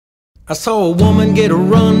I saw a woman get a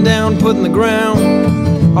run down put in the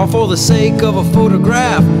ground, all for the sake of a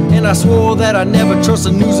photograph. And I swore that I'd never trust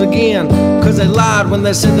the news again, cause they lied when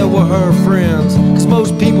they said they were her friends. Cause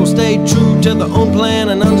most people stay true to their own plan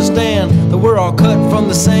and understand that we're all cut from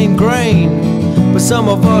the same grain. But some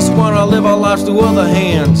of us wanna live our lives through other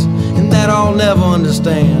hands, and that I'll never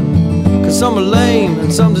understand. Cause some are lame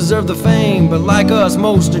and some deserve the fame, but like us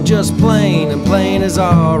most are just plain, and plain is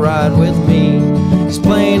alright with me. It's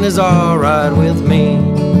plain is alright with me.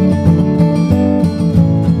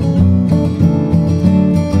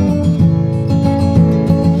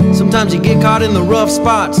 Sometimes you get caught in the rough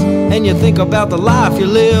spots and you think about the life you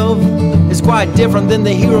live. It's quite different than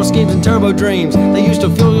the hero schemes and turbo dreams they used to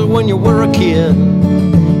feel you when you were a kid.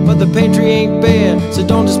 But the pantry ain't bad, so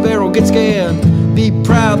don't despair or get scared. Be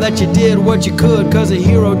proud that you did what you could, cause a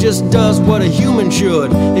hero just does what a human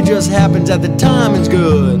should. It just happens at the timing's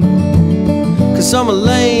good. Cause some are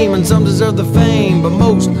lame and some deserve the fame, but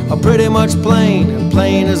most are pretty much plain, and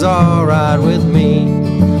plain is alright with me.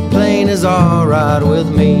 Plain is alright with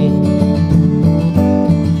me.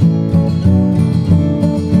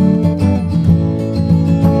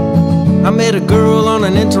 I met a girl on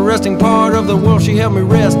an interesting part of the world. She helped me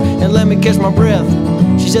rest and let me catch my breath.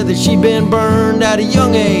 She said that she'd been burned at a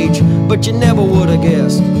young age, but you never would have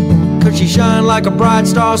guessed. Cause she shined like a bright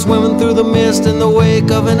star swimming through the mist in the wake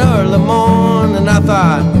of an early morn. And I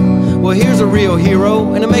thought, well, here's a real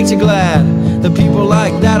hero, and it makes you glad that people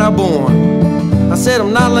like that are born. I said,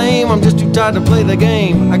 I'm not lame, I'm just too tired to play the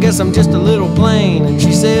game. I guess I'm just a little plain. And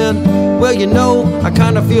she said, well, you know, I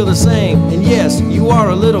kinda feel the same. And yes, you are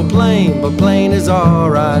a little plain, but plain is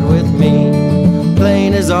alright with me.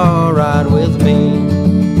 Plain is alright with me.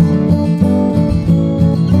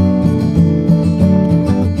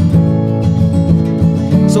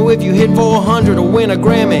 So if you hit 400 or win a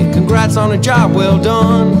Grammy, congrats on a job well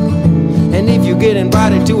done. And if you get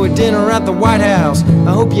invited to a dinner at the White House,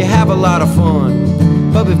 I hope you have a lot of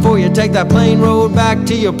fun. But before you take that plain road back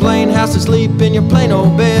to your plain house to sleep in your plain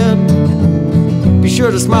old bed, be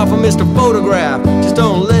sure to smile for Mr. Photograph, just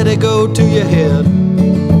don't let it go to your head.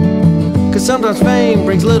 Cause sometimes fame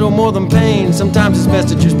brings little more than pain, sometimes it's best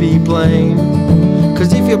to just be plain.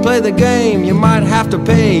 Cause if you play the game, you might have to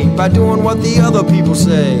pay by doing what the other people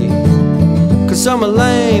say. Cause some are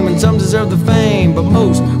lame and some deserve the fame, but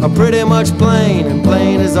most are pretty much plain, and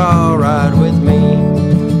plain is alright with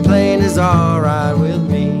me. Plain is alright with me.